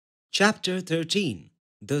Chapter 13,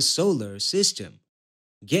 The Solar System.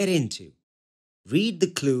 Get into. Read the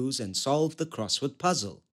clues and solve the crossword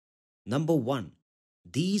puzzle. Number 1.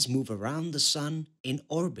 These move around the sun in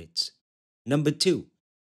orbits. Number 2.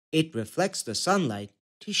 It reflects the sunlight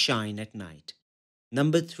to shine at night.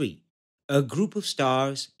 Number 3. A group of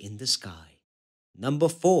stars in the sky. Number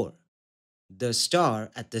 4. The star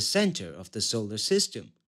at the center of the solar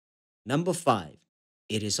system. Number 5.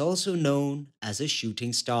 It is also known as a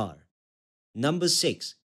shooting star. Number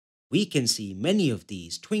 6. We can see many of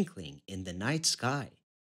these twinkling in the night sky.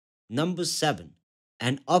 Number 7.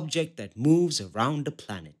 An object that moves around a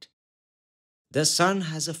planet. The Sun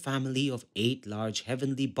has a family of 8 large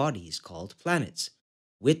heavenly bodies called planets,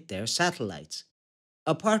 with their satellites.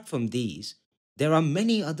 Apart from these, there are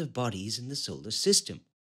many other bodies in the solar system.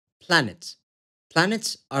 Planets.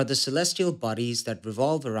 Planets are the celestial bodies that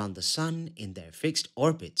revolve around the Sun in their fixed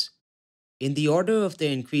orbits. In the order of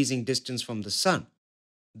their increasing distance from the Sun,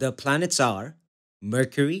 the planets are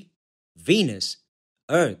Mercury, Venus,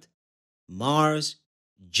 Earth, Mars,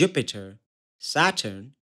 Jupiter,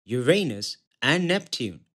 Saturn, Uranus, and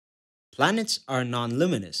Neptune. Planets are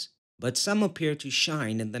non-luminous, but some appear to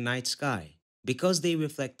shine in the night sky because they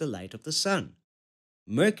reflect the light of the Sun.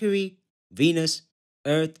 Mercury, Venus,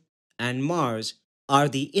 Earth, and Mars are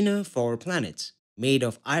the inner 4 planets made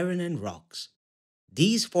of iron and rocks.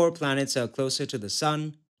 These 4 planets are closer to the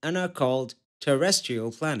Sun and are called terrestrial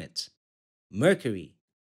planets: Mercury,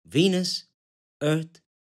 Venus, Earth,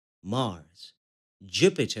 Mars,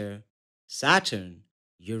 Jupiter, Saturn,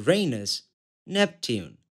 Uranus,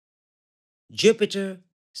 Neptune. Jupiter,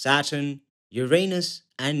 Saturn, Uranus,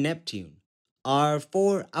 and Neptune are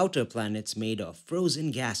 4 outer planets made of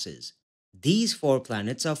frozen gases. These 4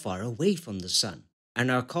 planets are far away from the Sun and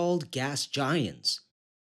are called gas giants.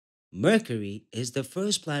 Mercury is the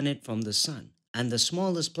first planet from the Sun and the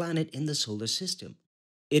smallest planet in the solar system.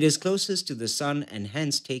 It is closest to the Sun and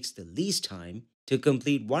hence takes the least time to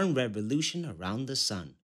complete one revolution around the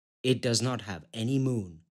Sun. It does not have any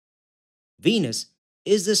moon. Venus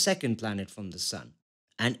is the second planet from the Sun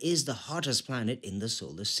and is the hottest planet in the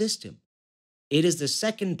solar system. It is the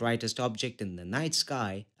second brightest object in the night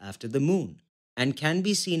sky after the moon and can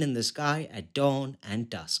be seen in the sky at dawn and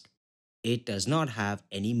dusk. It does not have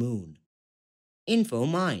any moon. Info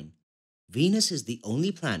mine. Venus is the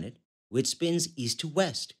only planet which spins east to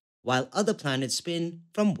west, while other planets spin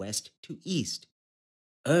from west to east.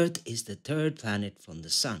 Earth is the third planet from the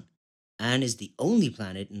Sun and is the only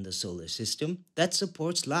planet in the solar system that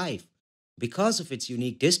supports life. Because of its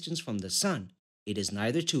unique distance from the Sun, it is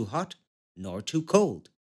neither too hot nor too cold.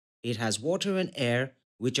 It has water and air,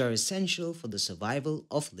 which are essential for the survival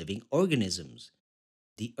of living organisms.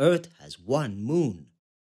 The Earth has one moon.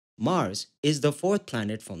 Mars is the 4th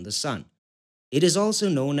planet from the Sun. It is also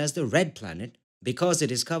known as the red planet because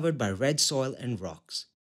it is covered by red soil and rocks.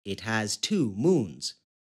 It has 2 moons.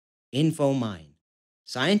 Info mine.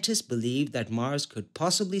 Scientists believe that Mars could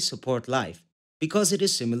possibly support life because it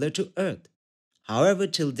is similar to Earth. However,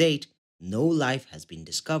 till date, no life has been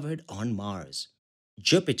discovered on Mars.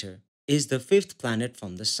 Jupiter is the 5th planet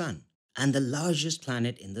from the Sun and the largest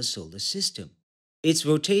planet in the solar system. Its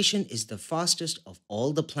rotation is the fastest of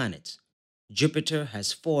all the planets. Jupiter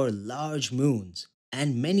has 4 large moons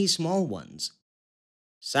and many small ones.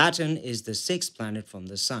 Saturn is the 6th planet from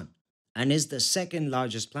the Sun and is the second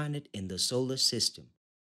largest planet in the solar system.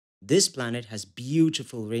 This planet has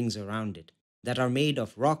beautiful rings around it that are made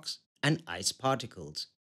of rocks and ice particles.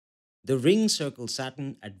 The rings circle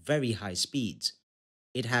Saturn at very high speeds.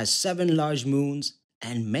 It has 7 large moons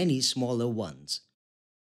and many smaller ones.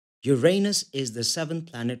 Uranus is the 7th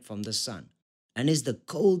planet from the Sun and is the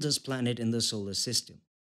coldest planet in the solar system.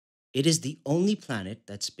 It is the only planet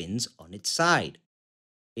that spins on its side.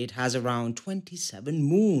 It has around 27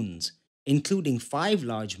 moons, including 5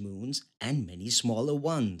 large moons and many smaller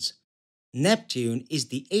ones. Neptune is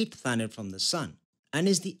the 8th planet from the Sun and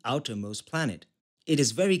is the outermost planet. It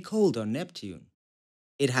is very cold on Neptune.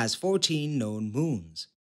 It has 14 known moons.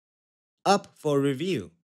 Up for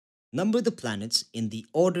review. Number the planets in the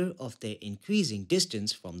order of their increasing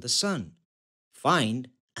distance from the Sun. Find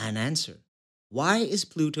and answer. Why is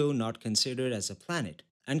Pluto not considered as a planet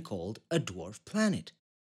and called a dwarf planet?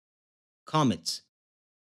 Comets.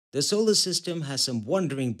 The solar system has some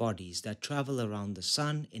wandering bodies that travel around the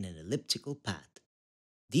Sun in an elliptical path.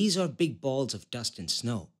 These are big balls of dust and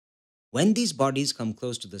snow. When these bodies come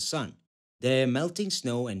close to the Sun, their melting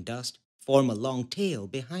snow and dust form a long tail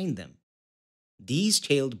behind them. These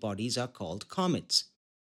tailed bodies are called comets.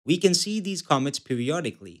 We can see these comets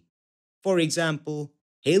periodically. For example,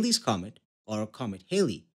 Halley's Comet, or Comet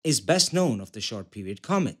Halley, is best known of the short period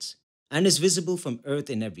comets. and is visible from Earth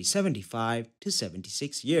in every 75 to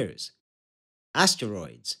 76 years.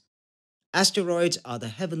 Asteroids. Asteroids are the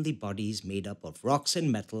heavenly bodies made up of rocks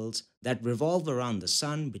and metals that revolve around the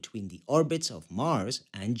Sun between the orbits of Mars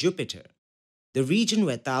and Jupiter. The region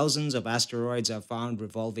where thousands of asteroids are found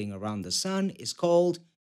revolving around the Sun is called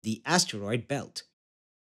the asteroid belt.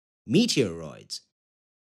 Meteoroids.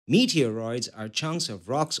 Meteoroids are chunks of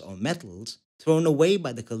rocks or metals thrown away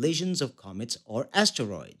by the collisions of comets or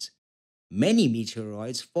asteroids. Many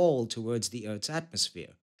meteoroids fall towards the Earth's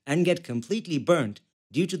atmosphere and get completely burnt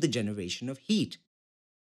due to the generation of heat.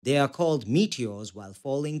 They are called meteors while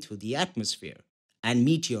falling through the atmosphere, and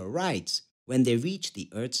meteorites when they reach the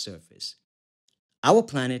Earth's surface. Our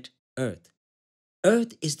planet, Earth.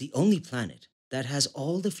 Earth is the only planet that has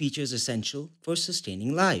all the features essential for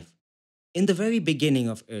sustaining life. In the very beginning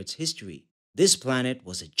of Earth's history, this planet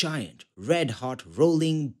was a giant, red hot,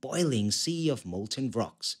 rolling, boiling sea of molten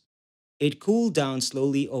rocks. It cooled down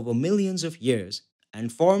slowly over millions of years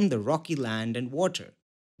and formed the rocky land and water.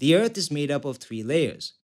 The Earth is made up of three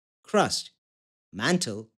layers: crust,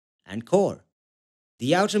 mantle, and core.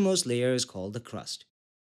 The outermost layer is called the crust,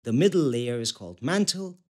 the middle layer is called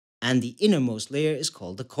mantle, and the innermost layer is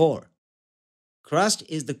called the core. Crust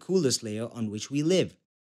is the coolest layer on which we live.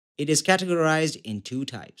 It is categorized in two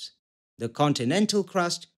types: the continental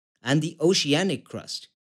crust and the oceanic crust.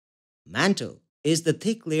 Mantle is the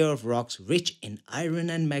thick layer of rocks rich in iron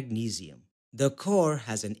and magnesium. The core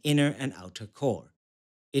has an inner and outer core.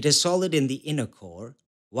 It is solid in the inner core,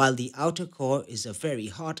 while the outer core is a very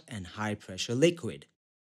hot and high pressure liquid.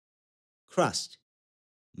 Crust,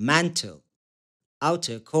 mantle,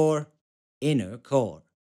 outer core, inner core.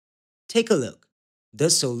 Take a look. The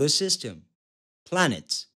solar system.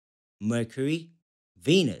 Planets: Mercury,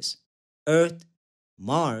 Venus, Earth,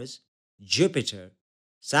 Mars, Jupiter,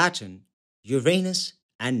 Saturn, Uranus,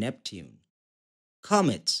 and Neptune.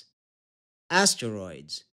 Comets,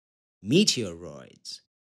 asteroids, meteoroids.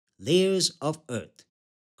 Layers of Earth: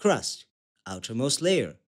 crust, outermost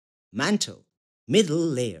layer; mantle, middle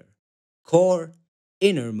layer; core,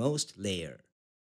 innermost layer.